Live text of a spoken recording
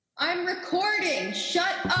I'm recording.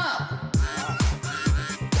 Shut up.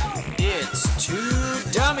 It's Two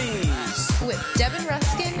Dummies with Devin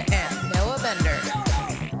Ruskin and Noah Bender.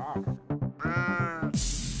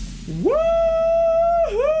 Woo!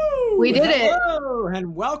 We did it. Hello,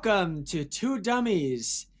 and welcome to Two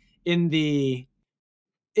Dummies in the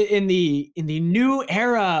new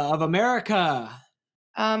era of America.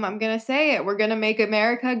 I'm gonna say it. We're gonna make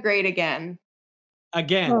America great again.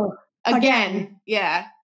 Again. Oh, Again. Yeah.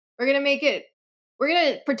 We're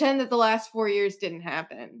gonna pretend that the last 4 years didn't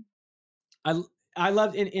happen. I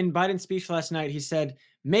loved in Biden's speech last night, he said,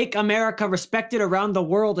 "Make America respected around the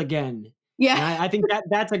world again." Yeah. And I think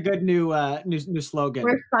that's a good new slogan.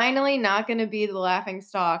 We're finally not gonna be the laughing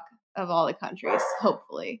stock of all the countries,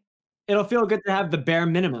 hopefully. It'll feel good to have the bare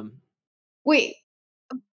minimum. Wait.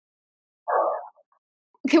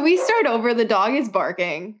 Can we start over? The dog is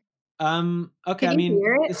barking. Okay, Can you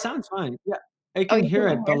hear it? it sounds fine. Yeah, I can hear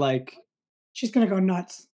it, but like she's gonna go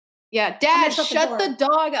nuts. Yeah, Dad, shut the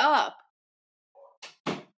dog up.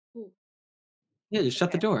 Yeah, just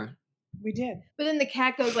shut the door. We did. But then the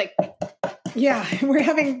cat goes like, yeah, we're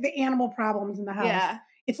having the animal problems in the house. Yeah.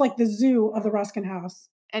 It's like the zoo of the Ruskin house.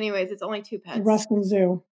 Anyways, it's only 2 pets. The Ruskin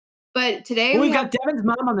Zoo. But today we've got Devin's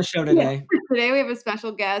mom on the show today. Today we have a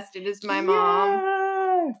special guest. It is my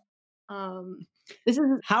mom. This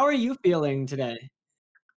is How are you feeling today?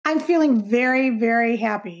 I'm feeling very, very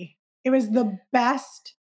happy. It was the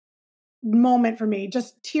best moment for me.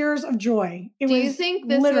 Just tears of joy. Do you think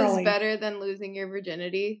this was better than losing your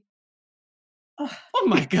virginity? Oh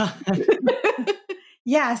my God.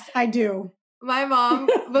 Yes, I do. My mom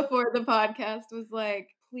before the podcast was like,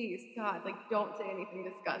 please, God, like, don't say anything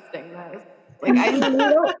disgusting, guys. Like, I mean,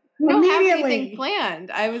 we don't have anything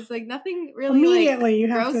planned. I was like, nothing really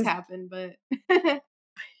gross happened, but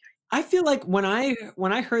I feel like when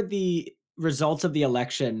I heard the results of the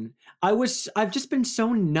election, I've just been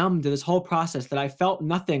so numb to this whole process that I felt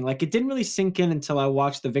nothing. Like, it didn't really sink in until I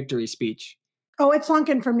watched the victory speech. Oh, it sunk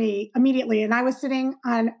in for me immediately. And I was sitting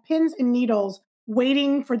on pins and needles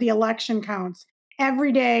waiting for the election counts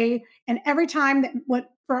every day. And every time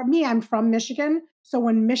for me, I'm from Michigan. So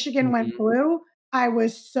when Michigan went blue, I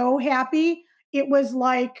was so happy. It was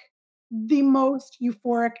like the most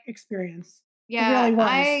euphoric experience. Yeah, it really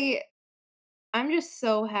was. I'm just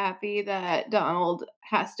so happy that Donald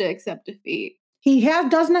has to accept defeat. He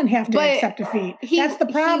doesn't have to accept defeat. That's the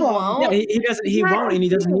problem. Yeah, he doesn't. He won't, and he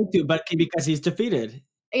doesn't need to. But because he's defeated.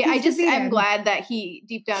 Yeah, I'm glad that he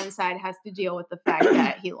deep down inside has to deal with the fact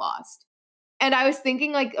that he lost. And I was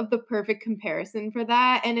thinking like of the perfect comparison for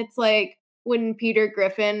that, and it's like when Peter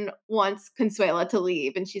Griffin wants Consuela to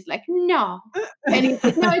leave, and she's like, "No," and he's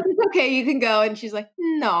like, "No, it's okay, you can go," and she's like,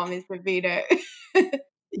 "No, Mr. Peter."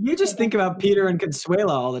 You just think about Peter and Consuela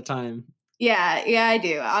all the time. Yeah, I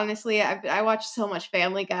do. Honestly, I watched so much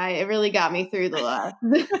Family Guy. It really got me through the last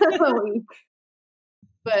week.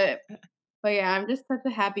 But yeah, I'm just such a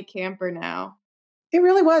happy camper now. It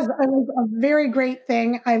really was. It was a very great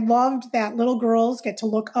thing. I loved that little girls get to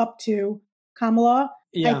look up to Kamala.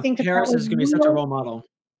 Yeah, I think Harris is going to be such a role model.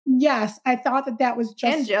 Yes, I thought that was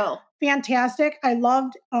just and Jill. Fantastic. I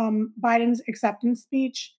loved Biden's acceptance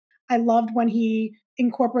speech. I loved when he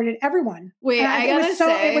incorporated everyone. Wait, I gotta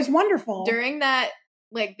say, it was wonderful during that,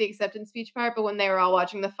 like the acceptance speech part. But when they were all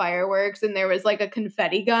watching the fireworks and there was like a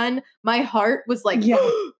confetti gun, my heart was like,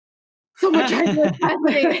 so much was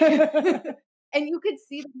happening. And you could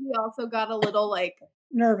see that he also got a little like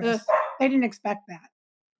nervous. They didn't expect that.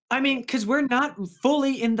 I mean, because we're not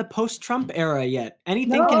fully in the post-Trump era yet.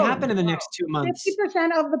 Anything can happen in the next 2 months.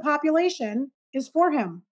 50% of the population is for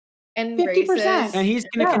him. And 50%. Racist. And he's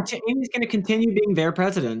going to continue being their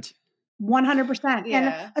president. 100%. Yeah.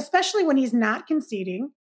 And especially when he's not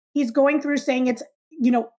conceding, he's going through saying it's,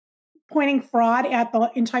 pointing fraud at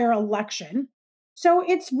the entire election. So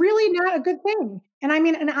it's really not a good thing. And I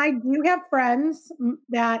mean, and I do have friends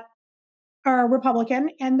that are Republican,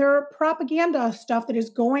 and their propaganda stuff that is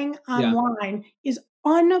going online is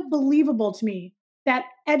unbelievable to me, that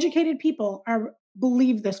educated people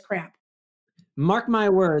believe this crap. Mark my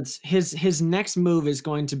words, his next move is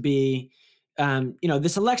going to be,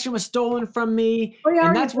 this election was stolen from me,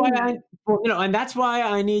 and that's why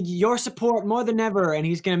I need your support more than ever. And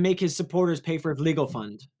he's going to make his supporters pay for his legal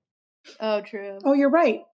fund. Oh, true. Oh, you're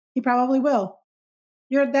right. He probably will.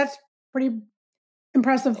 That's pretty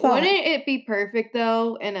impressive thought. Wouldn't it be perfect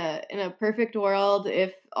though, in a perfect world,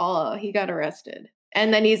 if he got arrested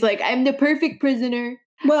and then he's like, "I'm the perfect prisoner.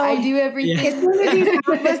 Well, I do everything."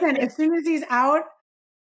 As soon as he's out,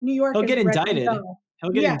 New York. He'll get indicted.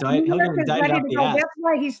 He'll get indicted. He'll get indicted out the ass. That's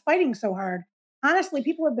why he's fighting so hard. Honestly,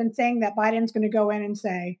 people have been saying that Biden's going to go in and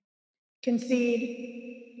say,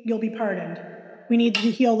 concede, you'll be pardoned. We need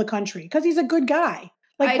to heal the country because he's a good guy.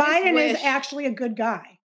 Like Biden is actually a good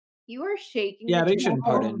guy. You are shaking. Yeah, they shouldn't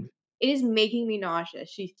pardon. It is making me nauseous.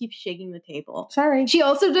 She keeps shaking the table. Sorry. She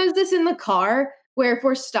also does this in the car where if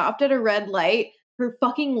we're stopped at a red light, her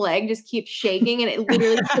fucking leg just keeps shaking and it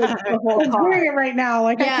literally shakes the whole car. I'm doing it right now.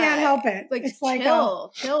 Like, I can't help it. It's like,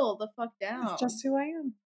 chill the fuck down. It's just who I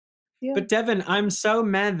am. Yeah. But Devin, I'm so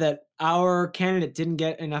mad that our candidate didn't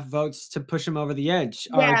get enough votes to push him over the edge.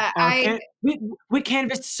 Yeah, we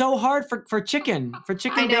canvassed so hard for Chicken I know,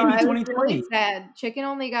 Baby I was 2020. really sad. Chicken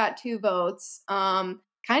only got 2 votes.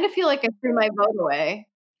 Kind of feel like I threw my vote away.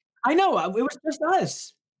 I know, it was just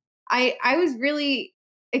us. I was really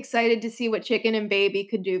excited to see what Chicken and Baby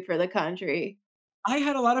could do for the country. I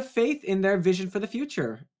had a lot of faith in their vision for the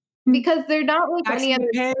future. Because they're not like any other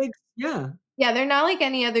pigs. Yeah. Yeah, they're not like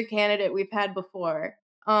any other candidate we've had before.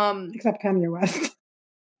 Except Kanye West.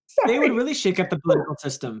 They would really shake up the political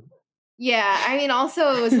system. Yeah, I mean,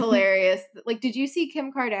 also it was hilarious. Like, did you see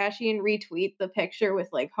Kim Kardashian retweet the picture with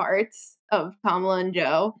like hearts of Kamala and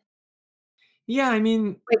Joe? Yeah, I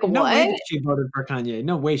mean, like, no what? way that she voted for Kanye.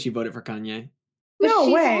 No way she voted for Kanye. But no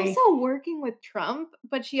she's way. also working with Trump,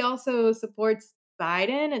 but she also supports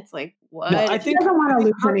Biden. It's like, what? No, I think her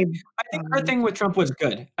her thing with Trump was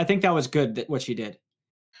good. I think that was good, what she did.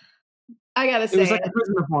 I gotta say, it was like a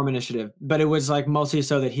prison reform initiative, but it was like mostly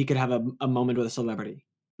so that he could have a moment with a celebrity.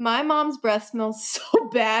 My mom's breath smells so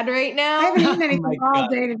bad right now. I haven't eaten anything all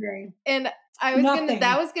day today. And I was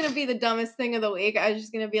that was gonna be the dumbest thing of the week. I was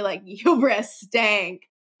just gonna be like, your breath stank.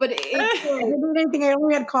 But I didn't eat anything. I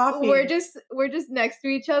only had coffee. We're just next to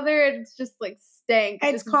each other, and it's just like stank.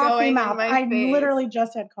 It's just coffee mouth. I face. literally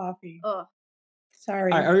just had coffee. Ugh.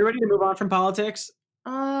 Sorry. All right, are we ready to move on from politics?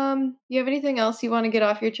 You have anything else you want to get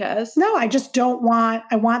off your chest? No, I just don't want.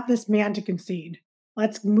 I want this man to concede.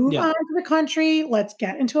 Let's move on to the country. Let's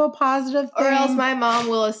get into a positive thing. Or else my mom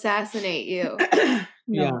will assassinate you.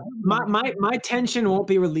 Yeah. My tension won't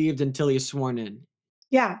be relieved until he's sworn in.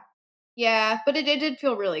 Yeah. Yeah, but it did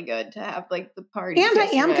feel really good to have like the party. And I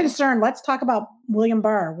am concerned. Let's talk about William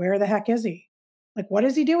Barr. Where the heck is he? Like, what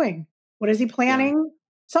is he doing? What is he planning? Yeah.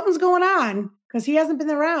 Something's going on because he hasn't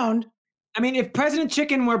been around. I mean, if President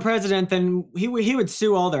Chicken were president, then he would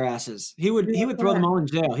sue all their asses. He would throw them all in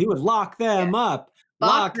jail. He would lock them up.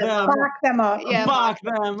 Lock them up. Yeah, lock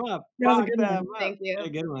them up. That was a good one. Thank you. A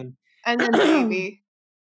good one. And then Baby.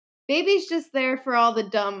 Baby's just there for all the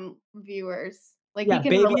dumb viewers. Like, yeah,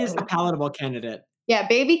 Baby is the palatable candidate. Yeah,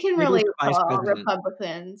 Baby can relate to all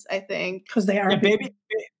Republicans, I think. Because they are. Yeah,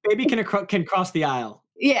 Baby can cross the aisle.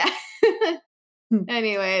 Yeah.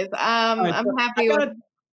 Anyways, right, I'm happy with...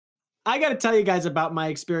 I got to tell you guys about my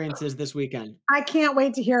experiences this weekend. I can't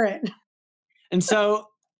wait to hear it. And so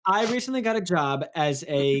I recently got a job as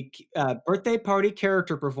a birthday party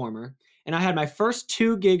character performer, and I had my first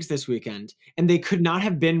 2 gigs this weekend, and they could not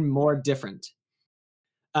have been more different.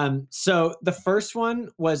 So the first one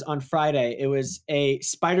was on Friday. It was a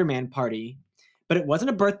Spider-Man party, but it wasn't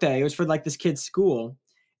a birthday. It was for like this kid's school.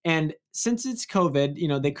 And since it's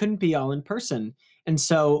COVID, they couldn't be all in person. And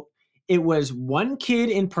so it was 1 kid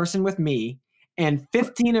in person with me and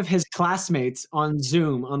 15 of his classmates on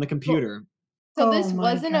Zoom on the computer. So this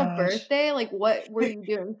wasn't a birthday? Like, what were you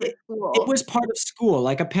doing for school? It was part of school.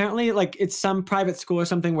 Like, apparently, like, it's some private school or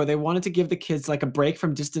something where they wanted to give the kids, like, a break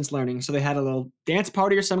from distance learning. So they had a little dance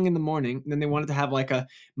party or something in the morning. And then they wanted to have, like, a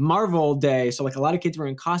Marvel day. So, like, a lot of kids were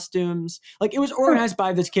in costumes. Like, it was organized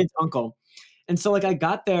by this kid's uncle. And so, like, I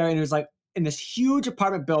got there, and it was, like, in this huge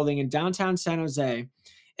apartment building in downtown San Jose.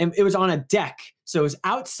 And it was on a deck. So it was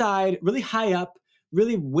outside, really high up,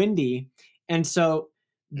 really windy. And so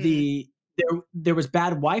there was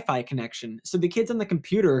bad Wi-Fi connection. So the kids on the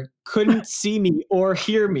computer couldn't see me or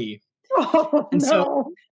hear me.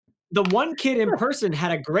 So the 1 kid in person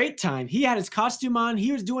had a great time. He had his costume on.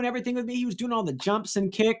 He was doing everything with me. He was doing all the jumps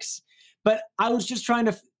and kicks. But I was just trying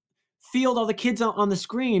to field all the kids on the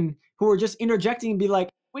screen who were just interjecting and be like,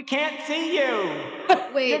 "We can't see you."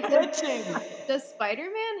 Wait, does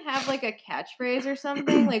Spider-Man have like a catchphrase or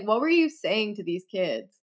something? Like, what were you saying to these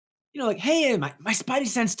kids? Like, hey, my Spidey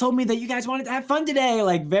sense told me that you guys wanted to have fun today.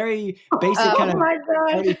 Like, very basic kind of. Oh my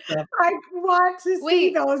god! I want to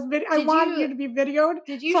see those. I want you to be videoed.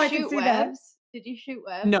 Did you shoot webs? Did you shoot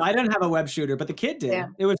webs? No, I don't have a web shooter, but the kid did. Yeah.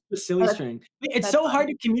 It was a silly string. It's so hard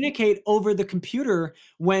to communicate over the computer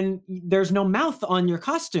when there's no mouth on your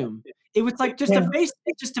costume. It was like just a face,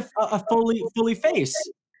 just a fully face.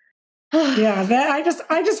 Yeah, I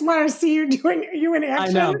just want to see you in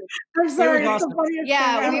action. I know. I'm sorry. It was awesome.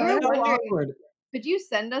 We were wondering. Could you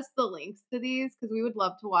send us the links to these? Because we would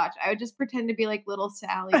love to watch. I would just pretend to be like little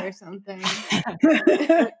Sally or something.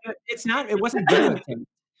 It wasn't videotaped.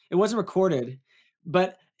 It wasn't recorded.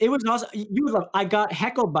 But it was also, you would love, I got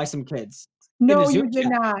heckled by some kids. No, you did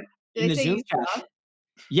not. Did In they the say Zoom you chat. suck?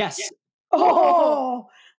 Yes. Oh,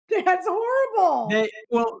 that's horrible.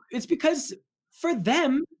 Well, it's because for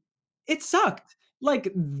them, it sucked.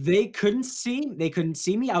 Like they couldn't see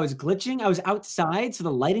me. I was glitching. I was outside, so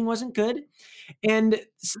the lighting wasn't good. And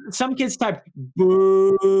some kids typed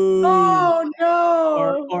boo. Oh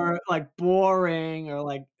no. Or like boring, or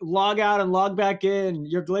like log out and log back in.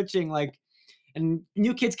 You're glitching. Like, and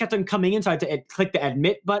new kids kept on coming in, so I had to click the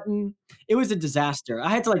admit button. It was a disaster. I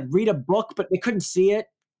had to like read a book, but they couldn't see it.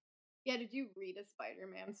 Yeah, did you read a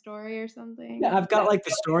Spider-Man story or something? Yeah, I've got like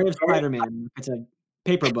the story of Spider-Man. It's a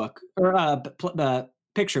paper book or a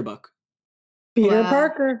picture book. Peter Wow.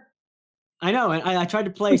 Parker. I know, and I tried to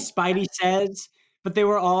play Spidey Says, but they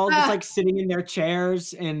were all just like sitting in their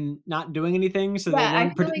chairs and not doing anything. So Yeah, I they feel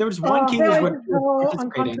weren't. like- There was one kid that who was is so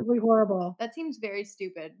participating. uncomfortably horrible. That seems very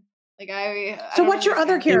stupid. Like I So don't what's your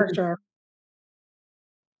other understand. character?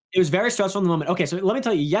 It was very stressful in the moment. Okay, so let me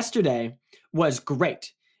tell you, yesterday was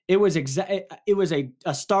great. It was a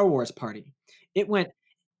Star Wars party. It went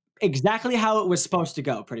exactly how it was supposed to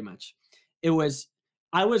go, pretty much.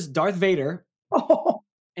 I was Darth Vader, Oh,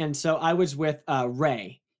 and so I was with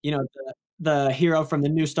Rey, the hero from the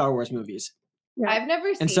new Star Wars movies. I've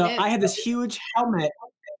never seen And so it. I had this huge helmet.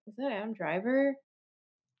 Is that Adam Driver?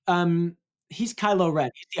 He's Kylo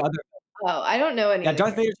Ren. He's the other. Oh, I don't know any. Yeah, of the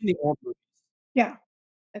Darth Vader's in the old movie. yeah.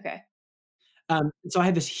 Okay. So I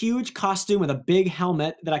had this huge costume with a big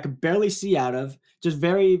helmet that I could barely see out of, just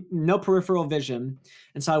no peripheral vision.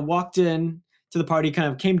 And so I walked in to the party, kind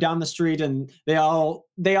of came down the street, and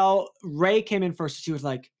Rey came in first. She was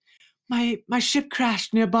like, my ship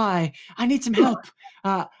crashed nearby. I need some help.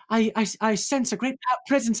 I sense a great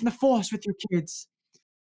presence in the Force with your kids.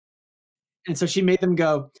 And so she made them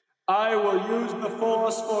go, I will use the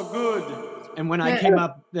Force for good. And when I came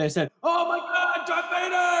up, they said, oh my God, Darth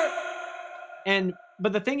Vader!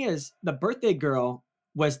 But the thing is, the birthday girl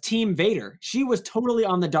was Team Vader. She was totally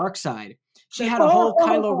on the dark side. She had a whole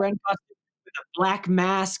Kylo Ren costume with a black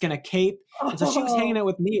mask and a cape. And so she was hanging out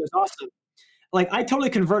with me. It was awesome. Like, I totally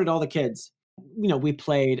converted all the kids. We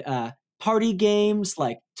played party games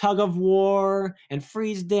like tug of war and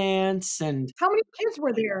freeze dance. And How many kids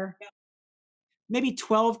were there? maybe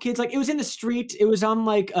 12 kids. Like, it was in the street. It was on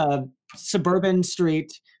like a suburban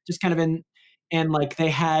street, just kind of and like they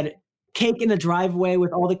had cake in the driveway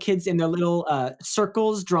with all the kids in their little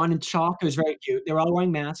circles drawn in chalk. It was very cute. They were all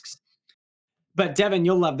wearing masks. But Devin,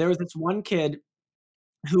 you'll love. There was this one kid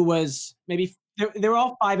who was maybe they were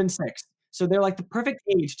all 5 and 6, so they're like the perfect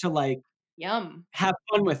age to like Yum. have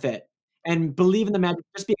fun with it and believe in the magic.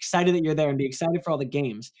 Just be excited that you're there and be excited for all the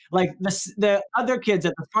games. Like the other kids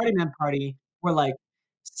at the Party Man party were like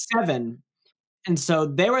 7, and so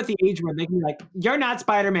they were at the age where they can be like, "You're not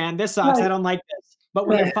Spider-Man. This sucks. Right. I don't like this." But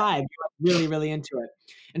when Right. you're 5, you're like really, really into it.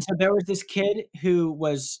 And so there was this kid who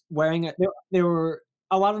was wearing They were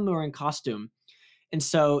a lot of them were in costume. And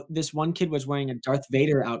so this one kid was wearing a Darth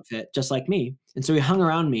Vader outfit, just like me. And so he hung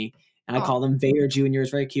around me, and I called him Vader Jr. It was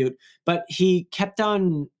very cute. But he kept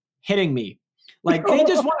on hitting me. Like, they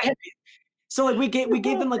just want to hit me. So like we gave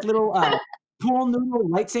them like little pool noodle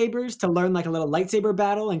lightsabers to learn like a little lightsaber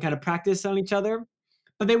battle and kind of practice on each other.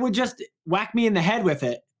 But they would just whack me in the head with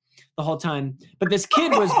it the whole time. But this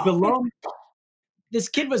kid was below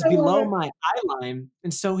my eye line,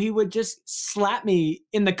 and so he would just slap me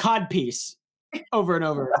in the cod piece over and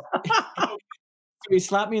over. So he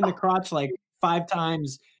slapped me in the crotch like 5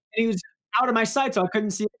 times, and he was out of my sight, so I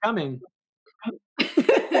couldn't see it coming.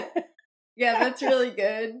 Yeah, that's really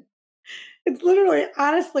good. It's literally,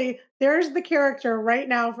 honestly, there's the character right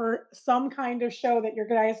now for some kind of show that you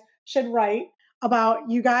guys should write about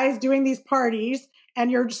you guys doing these parties and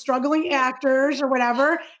you're struggling actors or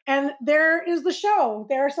whatever. And there is the show.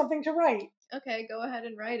 There's something to write. Okay, go ahead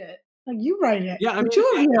and write it. Like, you write it. Yeah, I The mean,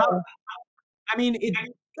 two of you. I mean,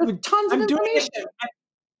 There's tons of I'm doing it. information.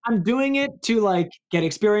 I'm doing it to like get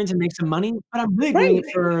experience and make some money, but I'm really doing it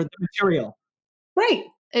for the material. Right.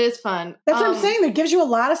 It is fun. That's what I'm saying. It gives you a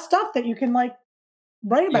lot of stuff that you can like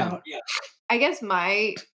write about. Yeah. I guess that's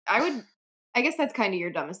kind of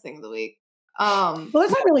your dumbest thing of the week. Well,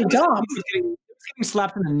 that's not really dumb. He was getting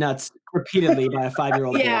slapped in the nuts repeatedly by a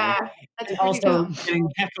 5-year-old Yeah, boy. that's And pretty also dumb. getting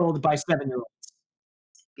heckled by 7-year-olds.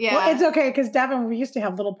 Yeah, Well, it's okay because Devin, we used to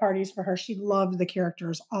have little parties for her. She loved the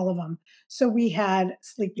characters, all of them. So we had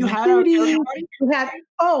Sleeping You had a Beauty. character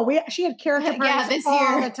party? She had character Yeah, parties this all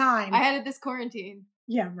year. the time. I had it this quarantine.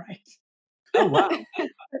 Yeah, right. Oh wow.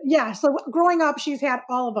 Yeah. So growing up, she's had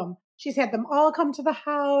all of them. She's had them all come to the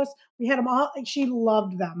house. We had them all. She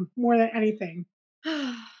loved them more than anything.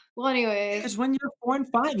 Well, anyways, Because when you're 4 and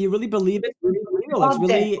 5, you really believe it's really real. It's Loved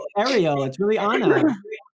it. really Ariel. It's really Anna.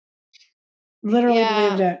 Literally Yeah.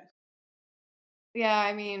 believed it. yeah,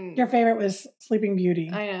 I mean, Your favorite was Sleeping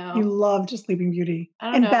Beauty. I know. You loved Sleeping Beauty. I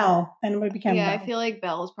don't And know. Belle. And we became yeah, Belle. I feel like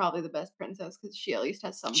Belle is probably the best princess because she at least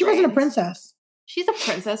has some. She wasn't a brains. princess. She's a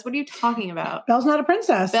princess. What are you talking about? Belle's not a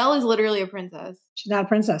princess. Belle is literally a princess. She's not a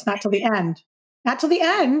princess. Not till the end. Not till the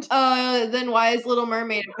end. Then why is Little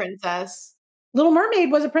Mermaid a princess? Little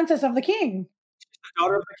Mermaid was a princess of the king. The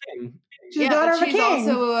daughter of the king. She's the daughter but of a she's king.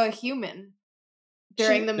 also a human.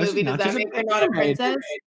 During the No, she's movie, does not. that She's a make her not a mermaid. princess?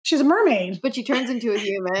 She's a mermaid. But she turns into a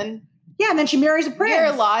human. Yeah, and then she marries a prince.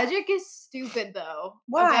 Your logic is stupid, though.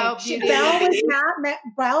 Why? About Beauty and Belle the was Beast.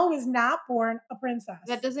 Belle was not born a princess.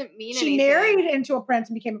 That doesn't mean She anything. married into a prince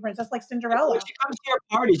and became a princess, like Cinderella. When she comes to your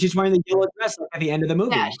party, she's wearing the yellow dress like, at the end of the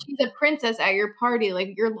movie. Yeah, she's a princess at your party.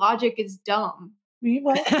 Like, your logic is dumb.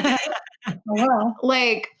 Well, oh, well,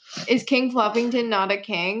 Like, is King Fluffington not a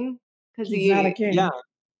king? Because he's not a king. Yeah.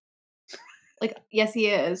 Like, yes, he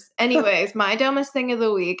is. Anyways, my dumbest thing of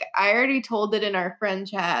the week. I already told it in our friend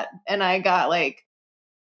chat, and I got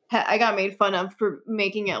made fun of for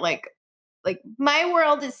making it like my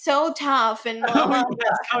world is so tough and blah, blah, blah.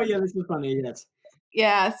 Oh yeah, this is funny. Yes.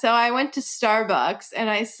 Yeah. So I went to Starbucks and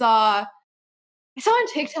I saw on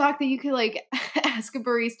TikTok that you could like ask a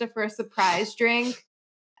barista for a surprise drink,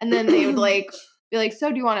 and then they would like be like,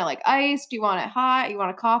 "So do you want it like iced? Do you want it hot? You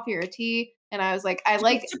want a coffee or a tea?" And I was like, "I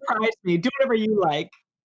like Surprise me. Do whatever you like.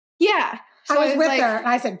 yeah." So I was with like, her and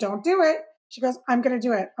I said, "Don't do it." She goes, "I'm going to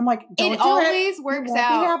do it." I'm like, "Don't it do always it. works won't be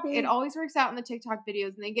out. happy." It always works out in the TikTok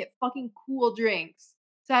videos, and they get fucking cool drinks.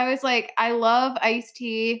 So I was like, I love iced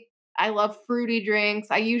tea. I love fruity drinks.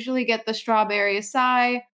 I usually get the strawberry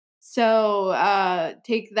acai. So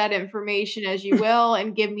take that information as you will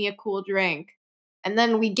and give me a cool drink. And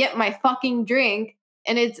then we get my fucking drink,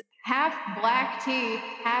 and it's half black tea,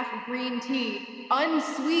 half green tea,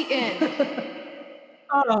 unsweetened.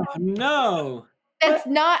 Oh no. That's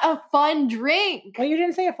not a fun drink. Well, you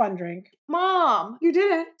didn't say a fun drink. Mom, You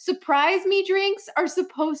didn't. surprise me drinks are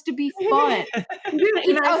supposed to be fun. You didn't. It's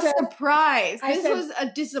And I a said, surprise. I This said- was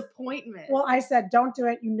a disappointment. well, I said, "Don't do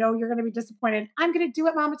it. You know you're going to be disappointed." "I'm going to do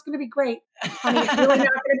it, Mom. It's going to be great." I mean, it's really not going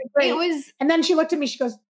to be great. it was And then she looked at me. She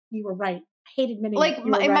goes, "You were right. I hated admitting like it.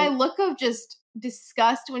 You were my right." look of just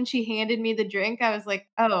disgust when she handed me the drink. I was like,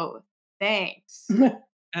 oh, thanks. Oh.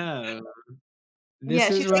 Yeah, This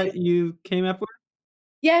she's is what you came up with?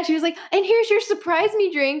 Yeah, she was like, and here's your surprise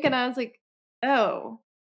me drink. And I was like, oh,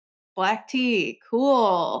 black tea.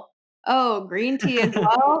 Cool. Oh, green tea as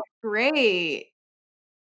well. Great.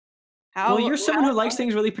 How, Well, you're someone who likes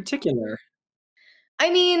things really particular.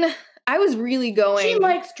 I mean, I was really going. She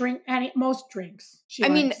likes most drinks. I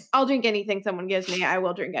mean, I'll drink anything someone gives me. I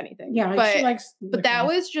will drink anything. yeah, but she likes. but that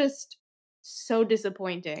liquor. was just so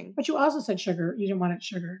disappointing. But you also said sugar. You didn't want it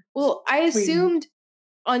sugar. Well, I Sweetened. assumed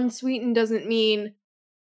unsweetened doesn't mean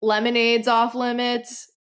lemonade's off limits.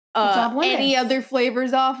 off Any limits. other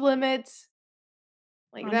flavors off limits.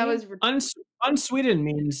 Like that was, Unsweetened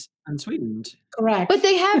means unsweetened. Correct. but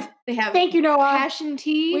they have Thank you, Noah. passion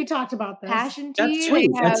tea. We talked about this. Passion That's tea.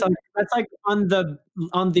 sweet. They have, That's like on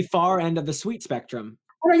the far end of the sweet spectrum.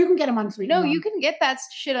 Or you can get them unsweetened. no, Mom. you can get that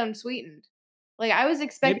shit unsweetened. Like I was Maybe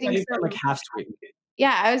expecting I some, got like half sweetened.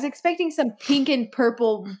 yeah, I was expecting some pink and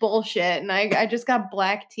purple bullshit, and I just got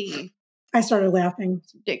black tea. I started laughing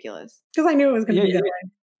It's ridiculous. because I knew it was going to Yeah, be that yeah.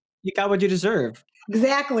 way. You got what you deserve.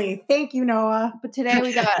 Exactly. Thank you, Noah. But today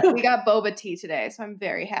we got boba tea today, so I'm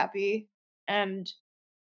very happy, and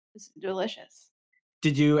it's delicious.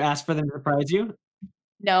 Did you ask for them to surprise you?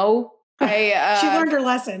 No, I She learned her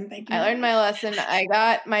lesson. Thank you. I learned my lesson. I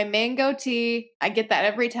got my mango tea. I get that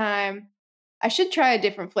every time. I should try a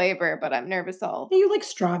different flavor, but I'm nervous. You like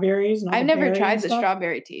strawberries? And all I've the never berries tried and the stuff?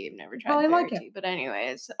 strawberry tea. I've never tried Oh, I berry like it. tea. But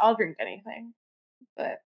anyways, I'll drink anything.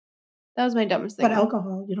 But that was my dumbest thing. But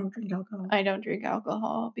alcohol. You don't drink alcohol. I don't drink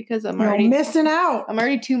alcohol because I'm You're already missing out. I'm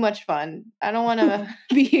already too much fun. I don't want to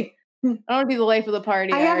be. I don't want to be the life of the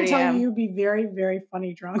party. I have to already tell am. you, you'd be very, very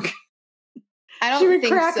funny drunk. I she don't would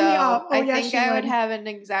think crack so. me up. Oh, I yeah, think she I would would. have an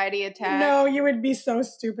anxiety attack. No, you would be so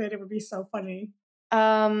stupid. It would be so funny.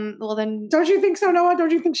 Well then, Don't you think so, Noah?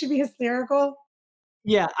 Don't you think she'd be hysterical?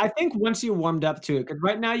 Yeah, I think once you warmed up to it, because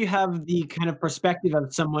right now you have the kind of perspective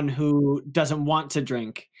of someone who doesn't want to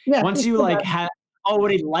drink. Yeah. Once just you the like best.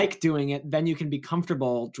 already like doing it, then you can be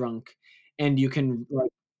comfortable drunk, and you can like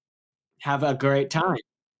have a great time.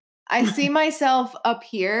 I see myself up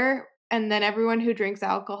here and then everyone who drinks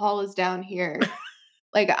alcohol is down here.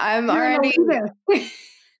 Like I'm You're an already elitist.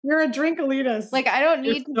 You're a drink elitist. like I don't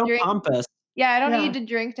You're need to so drink. pompous. Yeah, I don't Yeah. need to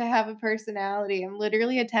drink to have a personality. I'm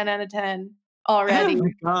literally a 10 out of 10 Oh already.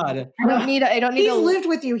 my God. I don't need He's a lived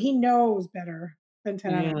with you. He knows better than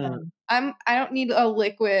 10 out of Yeah. 10. I don't need a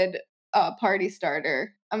liquid party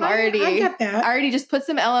starter. I get that. I already just put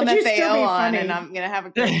some you'd still be LMFAO on funny. and I'm gonna have a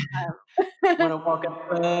great time. Wanna walk in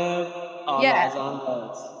bed? All Yeah. eyes on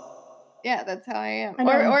us. Yeah, that's how I am. I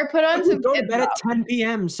know. Or put on You some go to hip bed at hop. 10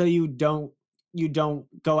 p.m. so you don't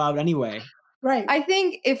go out anyway. Right. I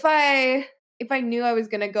think if I knew I was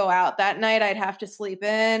gonna go out that night, I'd have to sleep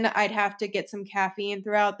in. I'd have to get some caffeine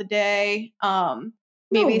throughout the day.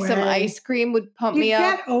 Maybe some way. ice cream would pump You me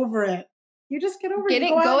get up. over it. You just get over it. You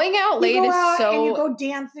go out, Going out late you go is out so and you go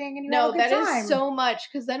dancing and you no, have a good that time. is so much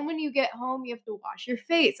because then when you get home, you have to wash your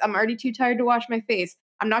face. I'm already too tired to wash my face.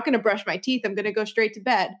 I'm not going to brush my teeth. I'm going to go straight to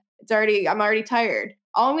bed. I'm already tired.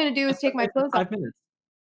 All I'm going to do is take my clothes off. 5 minutes.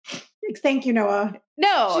 Thank you, Noah.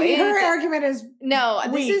 No, Her argument is no.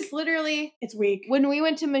 weak. This is literally it's weak. when we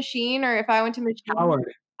went to Machine, or if I went to Machine.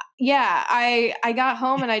 Howard. Yeah, I got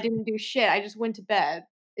home and I didn't do shit. I just went to bed.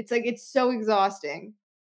 It's like it's so exhausting.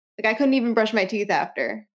 Like I couldn't even brush my teeth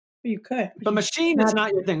after. You could. But Machine is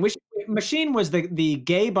not your thing. Machine was the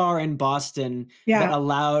gay bar in Boston that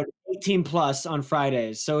allowed 18 plus on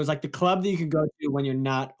Fridays. So it was like the club that you could go to when you're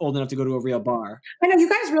not old enough to go to a real bar. I know you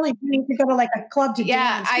guys really need to go to like a club to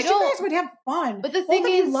dance. I You guys would have fun. But the Both thing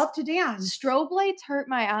of is, you love to dance. Strobe lights hurt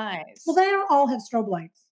my eyes. Well, they don't all have strobe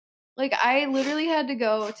lights. Like I literally had to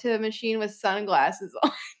go to a Machine with sunglasses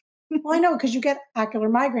on. Well, I know because you get ocular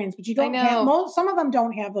migraines, but you don't have some of them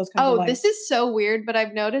don't have those kinds of lights. This is so weird, but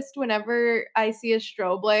I've noticed whenever I see a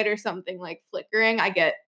strobe light or something like flickering, I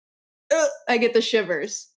get the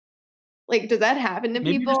shivers. Like, does that happen to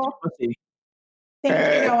people? Thank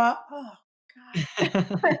you, Noah. Oh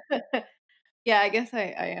God. Yeah, I guess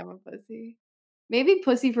I am a pussy. Maybe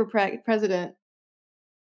pussy for president.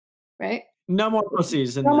 Right? No more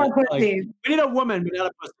pussies. No more pussies. Like, we need a woman, but not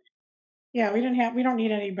a pussy. Yeah, we don't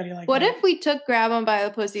need anybody like that. What if we took grab them by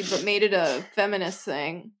the pussy but made it a feminist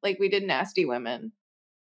thing? Like we did nasty women.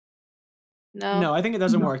 No, I think it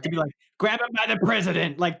doesn't work to be like, grab him by the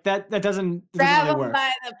president. Like that doesn't grab really him work. by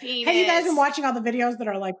the penis. Have you guys been watching all the videos that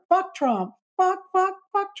are like, fuck Trump, fuck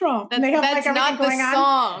Trump? And they have like everything going on.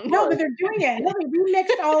 Song. No, but they're doing it. No, they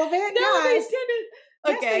remixed all of it. No, yes. they didn't.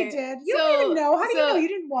 Yes, they did. You don't even know. How do you know? You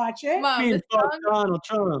didn't watch it. Mom, Donald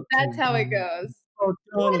Trump. That's how it goes.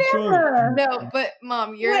 Whatever. No, but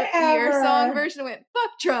Mom, your song version went,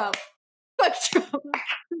 fuck Trump. Fuck Trump.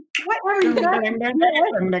 Whatever you got.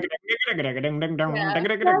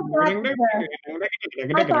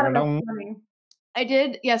 I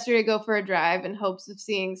did yesterday go for a drive in hopes of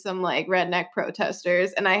seeing some like redneck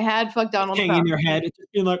protesters, and I had fuck Donald Trump in your head, it's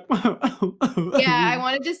just being like, yeah, I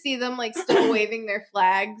wanted to see them like still waving their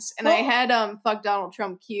flags, and I had fuck Donald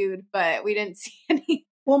Trump queued, but we didn't see any.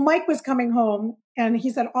 Well, Mike was coming home, and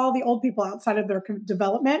he said all the old people outside of their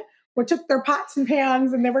development took their pots and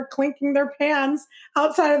pans, and they were clinking their pans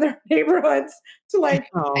outside of their neighborhoods to like,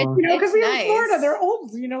 because we have Florida, they're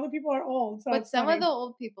old. The people are old. So but some of the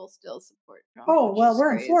old people still support Trump. Oh well,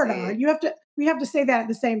 we're in Florida. We have to say that at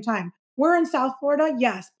the same time. We're in South Florida.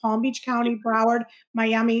 Yes, Palm Beach County, Broward,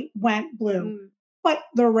 Miami went blue, but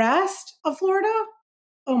the rest of Florida,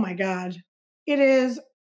 oh my God, it is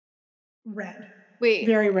red. Wait,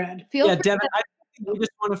 very red. Devin, I think you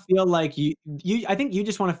just want to feel like I think you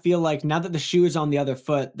just want to feel like now that the shoe is on the other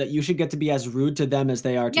foot, that you should get to be as rude to them as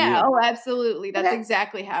they are to you. Yeah, oh, absolutely. That's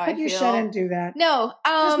exactly how I feel. You shouldn't do that. No,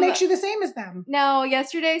 just makes you the same as them. No,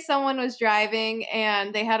 yesterday someone was driving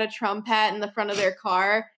and they had a Trump hat in the front of their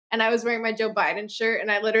car, and I was wearing my Joe Biden shirt,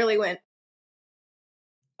 and I literally went.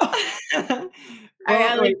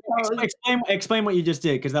 Explain what you just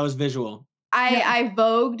did, because that was visual. I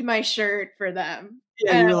vogued my shirt for them.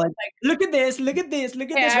 Yeah, you were like, look at this, look at this, look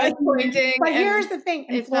at this. I was pointing, but here's the thing: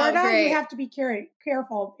 in Florida, you have to be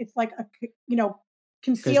careful. It's like a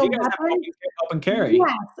concealed weapon. Open carry.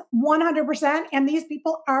 Yes, 100%. And these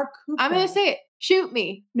people are coupons. I'm gonna say it. Shoot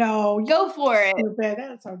me. No, go for it. Stupid.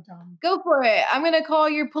 That's so dumb. Go for it. I'm gonna call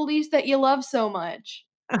your police that you love so much.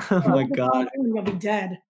 Oh my God, you'll be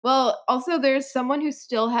dead. Well, also there's someone who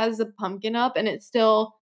still has a pumpkin up, and it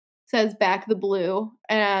still says "Back the Blue,"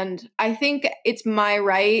 and I think it's my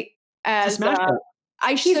right as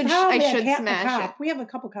I should smash it. We have a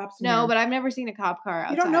couple cops. No, but I've never seen a cop car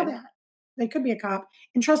outside. You don't know that. They could be a cop,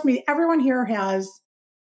 and trust me, everyone here has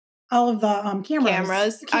all of the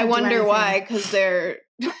cameras. I wonder why, because they're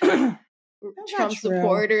Trump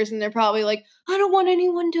supporters, and they're probably like, I don't want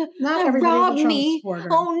anyone to rob me.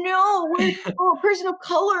 Oh no, we're a person of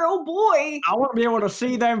color. Oh boy. I want to be able to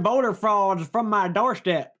see them voter frauds from my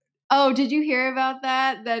doorstep. Oh, did you hear about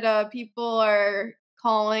that? That people are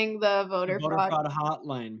calling the voter fraud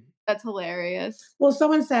hotline. That's hilarious. Well,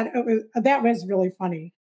 someone said that was really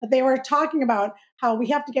funny. They were talking about how we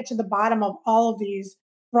have to get to the bottom of all of these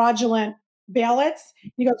fraudulent ballots.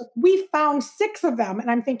 He goes, we found 6 of them. And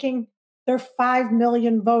I'm thinking, they're 5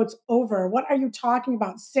 million votes over. What are you talking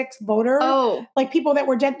about? 6 voters? Oh. Like people that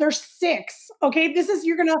were dead. There's 6. Okay.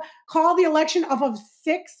 You're going to call the election off of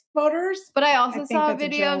 6 voters? But I also saw a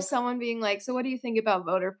video of someone being like, so what do you think about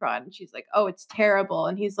voter fraud? And she's like, oh, it's terrible.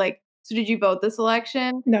 And he's like, so did you vote this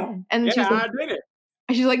election? No. And she's like, I did it.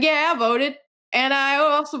 And she's like, yeah, I voted. And I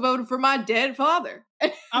also voted for my dead father.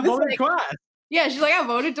 I voted twice. Yeah, she's like, I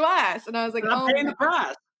voted twice. And I was like, I'm paying the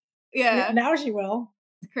price. Yeah. Now she will.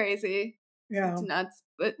 It's crazy. Yeah. It's nuts.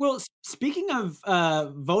 But well, speaking of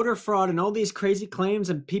voter fraud and all these crazy claims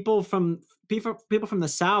and people from the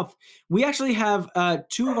South, we actually have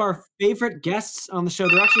 2 of our favorite guests on the show.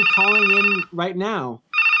 They're actually calling in right now.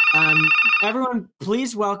 Everyone,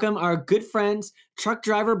 please welcome our good friends, truck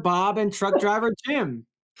driver Bob and truck driver Jim.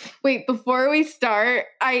 Wait, before we start,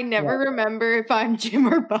 I never remember if I'm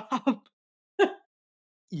Jim or Bob.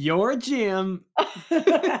 You're Jim.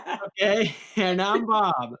 Okay, and I'm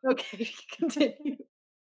Bob. Okay, continue.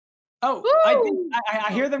 Oh,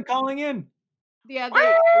 I hear them calling in. Yeah, how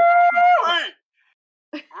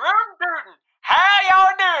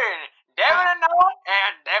y'all doing? Devin and Noah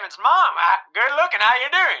and Devin's mom. Good looking. How you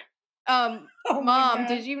doing? Mom,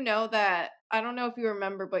 did you know that? I don't know if you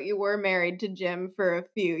remember, but you were married to Jim for a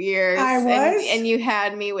few years. I was, and you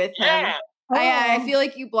had me with him. Yeah. I feel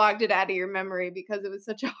like you blocked it out of your memory because it was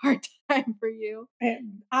such a hard time for you. It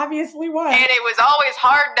obviously was. And it was always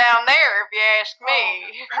hard down there, if you ask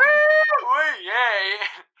me.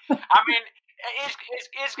 Yeah. I mean,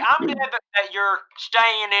 I'm glad that you're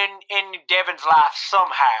staying in Devin's life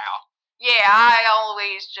somehow. Yeah, I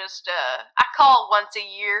always just, I call once a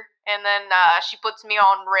year, and then she puts me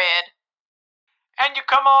on red. And you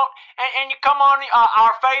come on,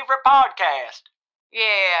 our favorite podcast.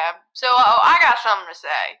 Yeah, so I got something to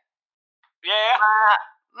say. Yeah?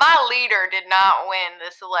 My leader did not win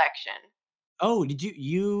this election. Oh, did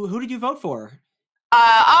you? Who did you vote for?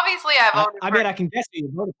 Obviously I voted for... I bet I can guess who you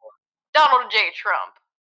voted for. Donald J. Trump.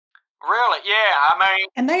 Really? Yeah, I mean...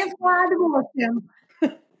 And that's why I divorced him.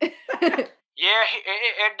 Yeah,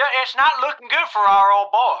 it's not looking good for our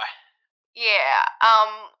old boy. Yeah,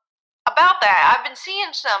 about that, I've been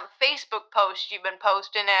seeing some Facebook posts you've been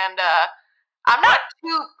posting, and, I'm not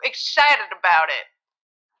too excited about it.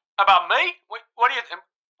 About me? What do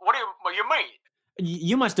you mean?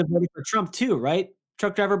 You must have voted for Trump too, right?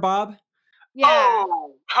 Truck driver Bob? Yeah. Yeah.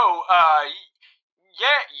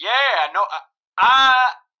 No,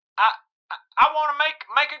 I want to make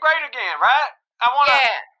it great again, right?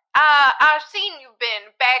 Yeah. I've seen you've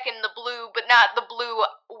been back in the blue, but not the blue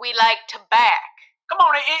we like to back. Come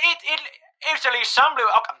on, it's at least some blue.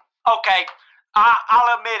 Okay.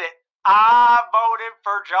 I'll admit it. I voted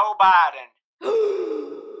for Joe Biden.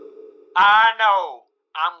 I know.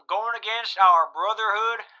 I'm going against our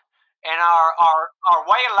brotherhood and our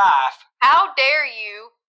way of life. How dare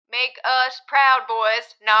you make us Proud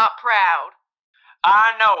Boys not proud?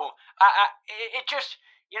 I know. It just,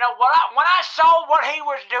 you know, when I saw what he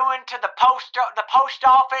was doing to the post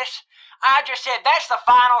office, I just said, that's the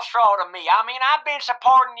final straw to me. I mean, I've been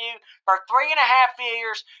supporting you for 3.5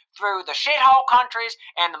 years through the shithole countries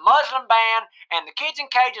and the Muslim ban and the kids in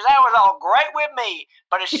cages. That was all great with me.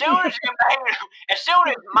 But as soon as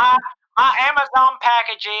my Amazon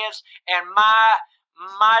packages and my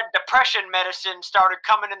depression medicine started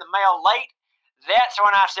coming in the mail late, that's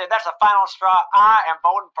when I said, that's the final straw. I am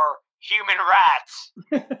voting for human rights.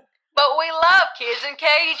 But we love kids in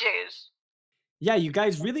cages. Yeah, you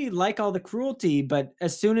guys really like all the cruelty, but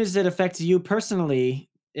as soon as it affects you personally,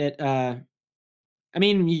 I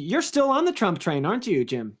mean, you're still on the Trump train, aren't you,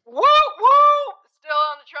 Jim? Woo, woo! Still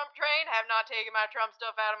on the Trump train. Have not taken my Trump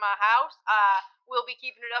stuff out of my house. I will be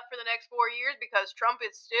keeping it up for the next 4 years because Trump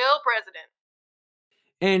is still president.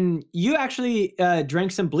 And you actually drank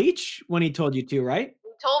some bleach when he told you to, right? He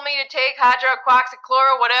told me to take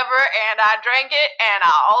hydroxychloroquine or whatever, and I drank it, and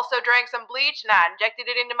I also drank some bleach, and I injected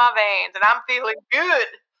it into my veins, and I'm feeling good.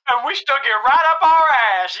 And we stuck it right up our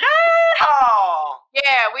ass. Yeah!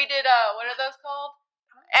 Yeah, we did, what are those called?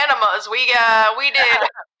 Enemas. We did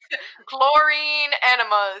chlorine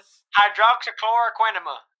enemas. Hydroxychloroquine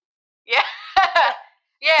enema. Yeah.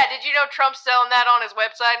 Yeah, did you know Trump's selling that on his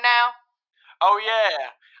website now? Oh,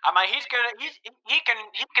 yeah. I mean, he can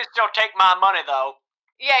still take my money though.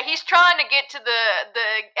 Yeah, he's trying to get to the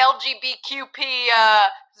LGBTQP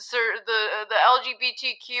the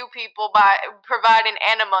LGBTQ people by providing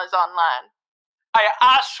enemas online.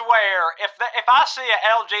 I swear, if I see a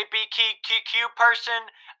LGBTQ person,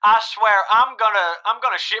 I swear I'm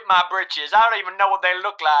gonna shit my britches. I don't even know what they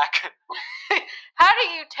look like. How do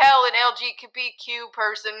you tell an LGBTQ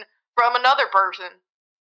person from another person?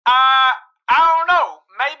 I don't know.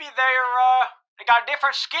 Maybe they got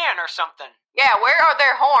different skin or something. Yeah, where are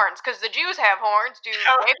their horns? Because the Jews have horns. Do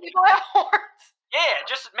gay people have horns? Yeah,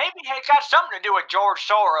 just maybe it's got something to do with George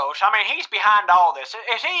Soros. I mean, he's behind all this.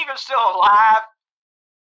 Is he even still alive?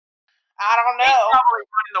 I don't know. He's probably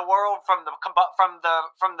running the world from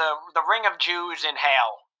the ring of Jews in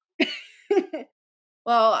hell.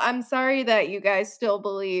 Well, I'm sorry that you guys still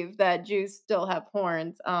believe that Jews still have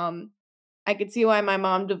horns. I could see why my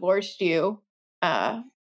mom divorced you. Yeah,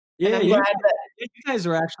 you guys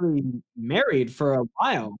were actually married for a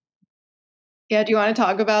while. Yeah, do you want to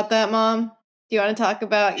talk about that, Mom? Do you want to talk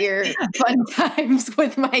about your fun times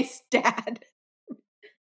with my dad?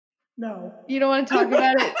 No. You don't want to talk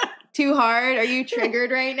about it too hard? Are you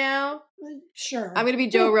triggered right now? Sure. I'm going to be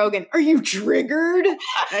Joe Rogan. Are you triggered?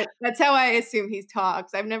 That's how I assume he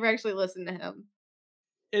talks. I've never actually listened to him.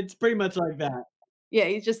 It's pretty much like that. Yeah,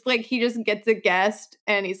 he's just like, he just gets a guest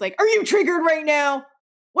and he's like, are you triggered right now?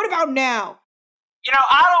 What about now? You know,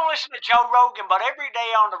 I don't listen to Joe Rogan, but every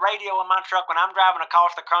day on the radio in my truck when I'm driving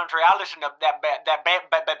across the country, I listen to that Ben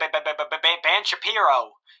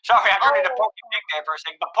Shapiro. Sorry, I turned into Porky Pig there for a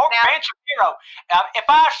second, but Ben Shapiro. If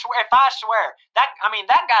I swear that, I mean,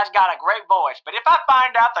 that guy's got a great voice. But if I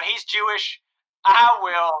find out that he's Jewish, I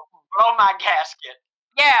will blow my gasket.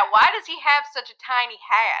 Yeah, why does he have such a tiny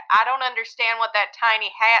hat? I don't understand what that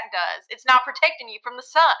tiny hat does. It's not protecting you from the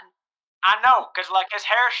sun. I know, because like his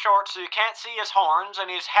hair's short so you can't see his horns, and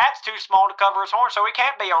his hat's too small to cover his horns, so he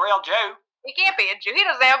can't be a real Jew. He can't be a Jew. He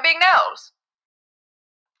doesn't have a big nose.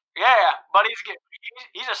 Yeah, but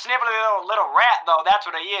he's a snivelly little rat, though. That's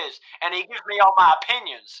what he is, and he gives me all my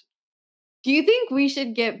opinions. Do you think we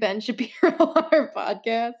should get Ben Shapiro on our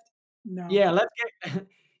podcast? No.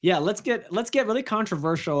 Yeah, let's get really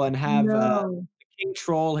controversial and have the King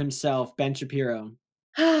Troll himself, Ben Shapiro.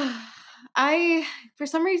 For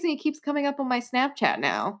some reason, he keeps coming up on my Snapchat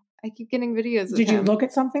now. I keep getting videos of him. Did you look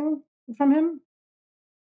at something from him?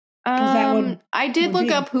 I did look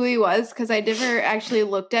up who he was because I never actually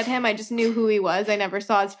looked at him. I just knew who he was. I never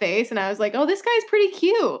saw his face, and I was like, "Oh, this guy's pretty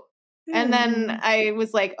cute." And then I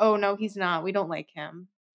was like, "Oh no, he's not. We don't like him."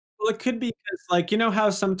 Well, it could be because, like, you know how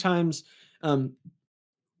sometimes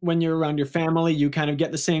when you're around your family, you kind of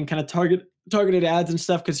get the same kind of targeted ads and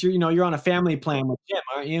stuff because you're on a family plan with Jim,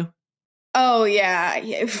 aren't you? Oh yeah.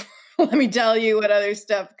 Let me tell you what other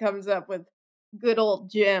stuff comes up with good old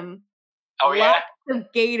Jim. Oh yeah, lots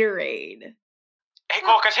of Gatorade.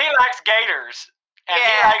 Well, because he likes gators and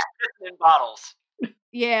he likes pissing in bottles.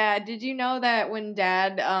 Yeah. Did you know that when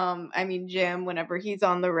Jim, whenever he's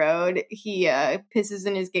on the road, he pisses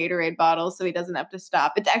in his Gatorade bottle so he doesn't have to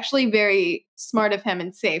stop? It's actually very smart of him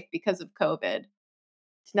and safe because of COVID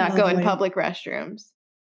to not go in public restrooms.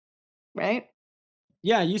 Right?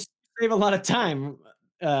 Yeah, you save a lot of time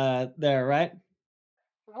there, right?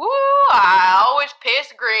 Woo! I always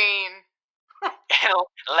piss green.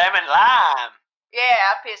 Lemon lime. Yeah,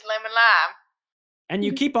 I piss lemon lime. And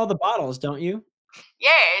you keep all the bottles, don't you?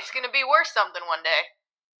 Yeah, it's gonna be worth something one day.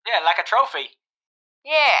 Yeah, like a trophy.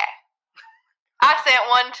 Yeah. I sent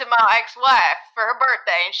one to my ex-wife for her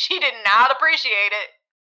birthday, and she did not appreciate it.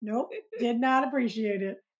 Nope, did not appreciate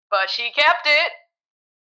it. But she kept it.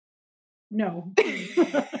 No.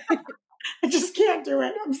 I just can't do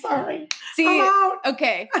it. I'm sorry. See, I'm out.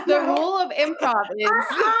 Okay. The rule of improv is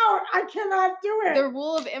I'm out. I cannot do it. The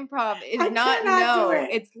rule of improv is not no.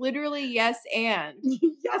 It's literally yes and.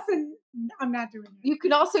 Yes and I'm not doing it. You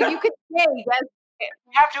could say yes.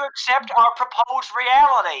 You have to accept our proposed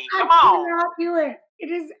reality. Come on. I cannot do it.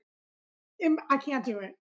 It is. I can't do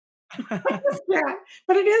it. I just can't.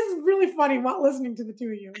 But it is really funny listening to the two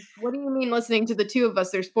of you. What do you mean listening to the two of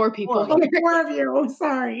us? There's 4 people. Well, 4 of you.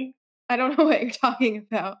 Sorry. I don't know what you're talking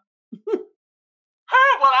about. Well,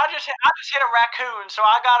 I just hit a raccoon, so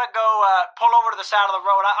I gotta go pull over to the side of the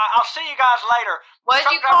road. I'll see you guys later. What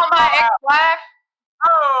did you call my ex-wife?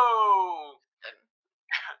 Oh.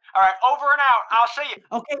 All right, over and out. I'll see you.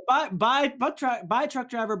 Okay, bye, truck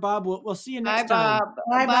driver Bob. We'll see you next time.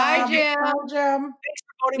 Bob. Bye, Jim. Bye, Jim. Thanks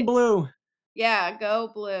for voting blue. Yeah, go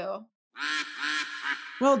blue.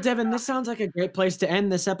 Well, Devin, this sounds like a great place to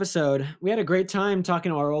end this episode. We had a great time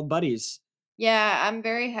talking to our old buddies. Yeah, I'm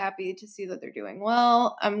very happy to see that they're doing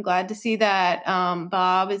well. I'm glad to see that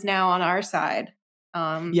Bob is now on our side.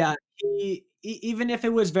 Yeah, even if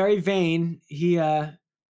it was very vain, he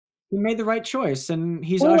made the right choice, and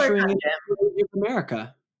he's ushering in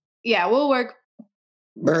America. Yeah, we'll work.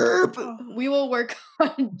 Burp. We will work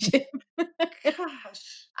on Jim.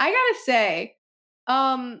 Gosh. I gotta say,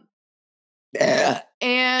 and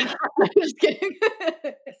I'm just kidding.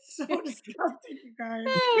 So disgusting, you guys.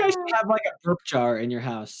 You guys should have like a burp jar in your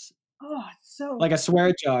house, Oh, it's so like a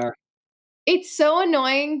swear jar. It's so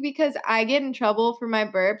annoying because I get in trouble for my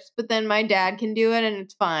burps, but then my dad can do it and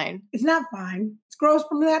it's fine. It's not fine. It's gross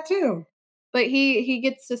from that too. But he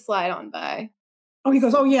gets to slide on by. Oh, he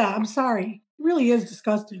goes, oh yeah, I'm sorry. It really is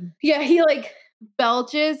disgusting. Yeah, he like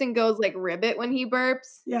belches and goes like ribbit when he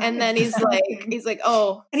burps. Yeah, and then it's he's like,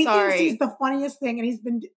 oh, and he sorry. thinks he's the funniest thing.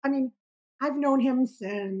 And I've known him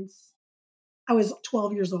since I was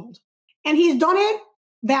 12 years old. And he's done it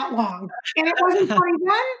that long. And it wasn't funny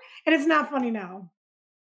then, and it's not funny now.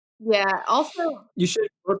 Yeah. Also, you should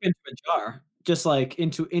burp into a jar, just like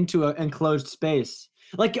into an enclosed space.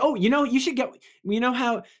 Like, oh, you should get,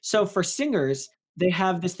 how, so for singers, they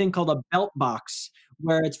have this thing called a belt box,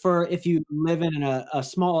 where it's for if you live in a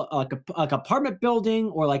small, like apartment building,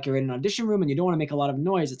 or like you're in an audition room and you don't want to make a lot of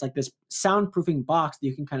noise. It's like this soundproofing box that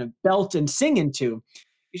you can kind of belt and sing into.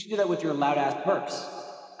 You should do that with your loud ass burps.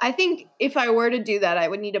 I think if I were to do that, I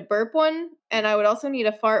would need a burp one, and I would also need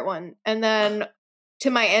a fart one, and then to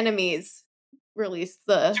my enemies, release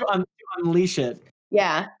the to unleash it.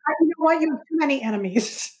 Yeah. You know what? You have too many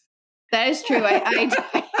enemies. That is true. I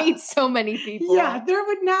hate so many people. Yeah, there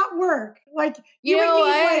would not work. Like you would need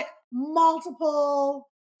like multiple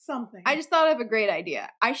something. I just thought of a great idea.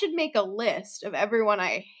 I should make a list of everyone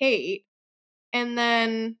I hate and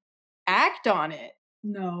then act on it.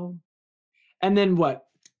 No. And then what?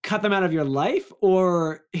 Cut them out of your life,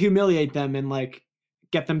 or humiliate them and like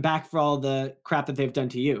get them back for all the crap that they've done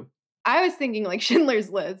to you? I was thinking like Schindler's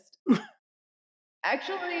List.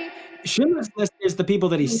 Actually, Schindler's List is the people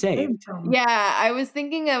that he saved. Yeah, I was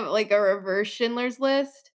thinking of like a reverse Schindler's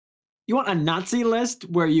List. You want a Nazi list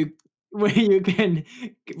where you can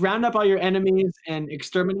round up all your enemies and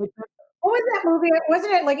exterminate them? What was that movie?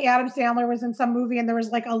 Wasn't it like Adam Sandler was in some movie and there was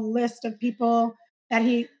like a list of people that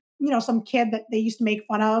he, some kid that they used to make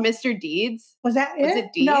fun of? Mr. Deeds? Was that it? Was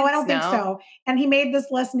it Deeds? No, I don't think so. And he made this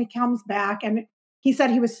list and he comes back and he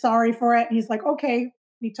said he was sorry for it. And he's like, okay. And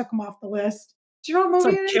he took him off the list. Do you know what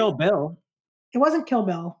movie it is? Kill Bill. It wasn't Kill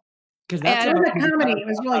Bill. Because that's it was a comedy. It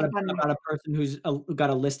was really funny. About a person who's got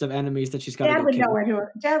a list of enemies that she's got Dad to would know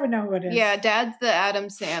Dad would know who it is. Yeah, Dad's the Adam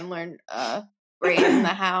Sandler brain in the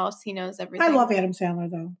house. He knows everything. I love Adam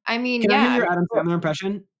Sandler though. I mean, can I hear your Adam Sandler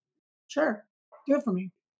impression? Sure. Do it for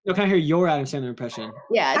me. No, can I hear your Adam Sandler impression?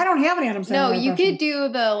 Yeah. I don't have any Adam Sandler No, impression. you could do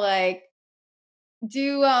the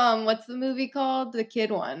what's the movie called? The kid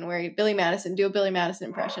one where Billy Madison. Do a Billy Madison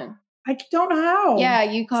impression. I don't know how. Yeah,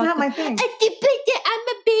 you call it's not my thing. I'm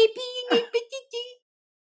a baby.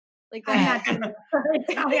 Like that.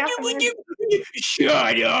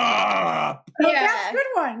 Shut up. Yeah, that's a good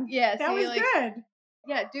one. Yeah, that was good.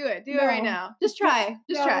 Yeah, do it. Do it right now. Just try.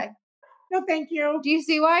 Just try. No, thank you. Do you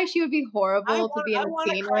see why she would be horrible to be in a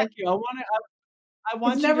scene with? I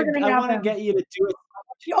want to get you to do it.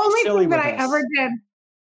 The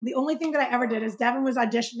only thing that I ever did is Devin was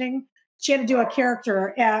auditioning. She had to do a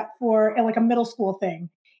character for like a middle school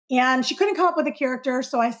thing. And she couldn't come up with a character.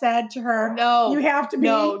 So I said to her, no, you have to be.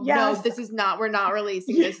 No, this is not, we're not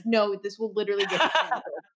releasing this. No, this will literally get canceled.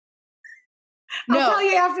 I'll tell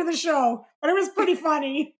you after the show, but it was pretty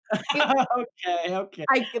funny. Okay.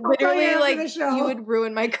 I literally you would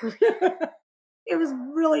ruin my career. It was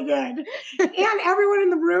really good. And everyone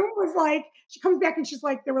in the room was like, she comes back and she's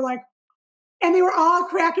like, they were like, and they were all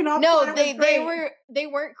cracking up. No, they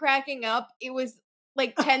weren't cracking up. It was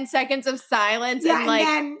like 10 seconds of silence and like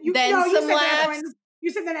then some laughs.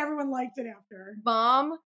 You said that everyone liked it after.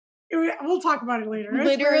 Mom. We'll talk about it later.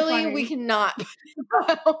 Literally, we cannot.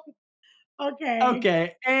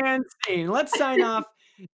 Okay, and scene. Let's sign off.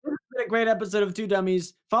 This has been a great episode of Two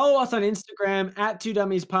Dummies. Follow us on Instagram at Two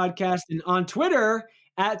Dummies Podcast and on Twitter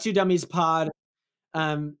at Two Dummies Pod.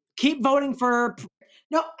 Keep voting for.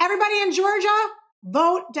 No, everybody in Georgia,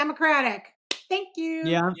 vote Democratic. Thank you.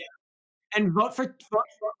 Yeah. And vote for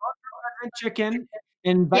President Chicken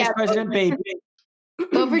and Vice President Baby.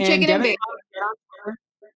 Vote for Chicken and Baby.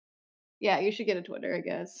 Yeah, you should get a Twitter, I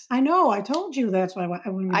guess. I know. I told you that's why I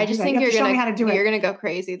wouldn't. I just think you're gonna show me how to do it. You're gonna go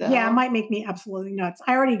crazy though. Yeah, it might make me absolutely nuts.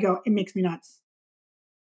 I already go. It makes me nuts.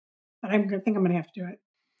 But I think I'm gonna have to do it.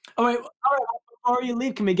 Oh wait. All right. before you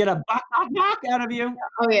leave? Can we get a bok bok bok out of you?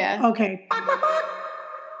 Oh yeah. Okay.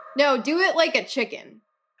 No, do it like a chicken.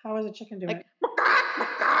 How does a chicken do Like- it?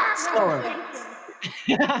 Slower.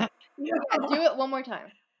 Yeah, do it one more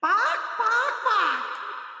time.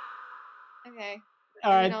 Okay.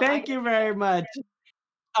 All right. No, Thank you very much.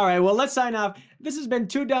 All right. Well, let's sign off. This has been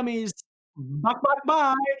Two Dummies. Bok bok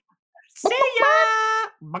bye. See ya.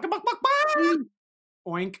 Bok bok bok bye.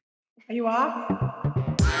 Oink. Are you off?